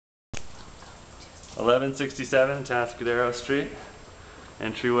1167 Atascadero Street,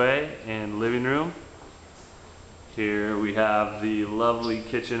 entryway and living room. Here we have the lovely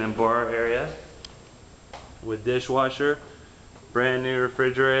kitchen and bar area with dishwasher, brand new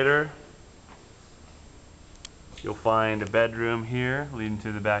refrigerator. You'll find a bedroom here leading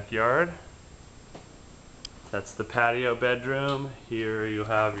to the backyard. That's the patio bedroom. Here you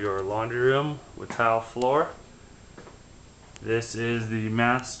have your laundry room with tile floor. This is the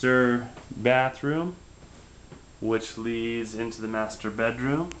master bathroom, which leads into the master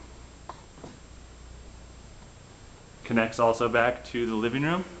bedroom. Connects also back to the living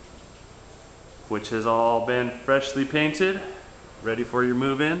room, which has all been freshly painted, ready for your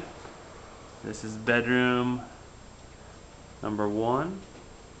move-in. This is bedroom number 1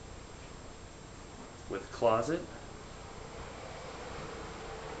 with closet.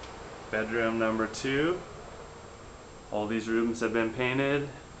 Bedroom number 2. All these rooms have been painted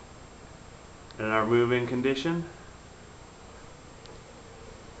and are move-in condition.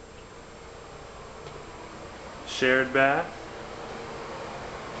 Shared bath.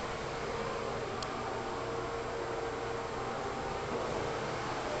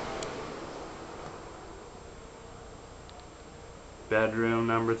 Bedroom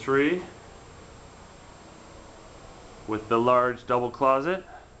number 3 with the large double closet.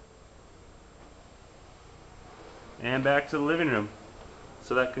 And back to the living room.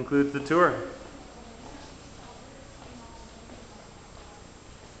 So that concludes the tour.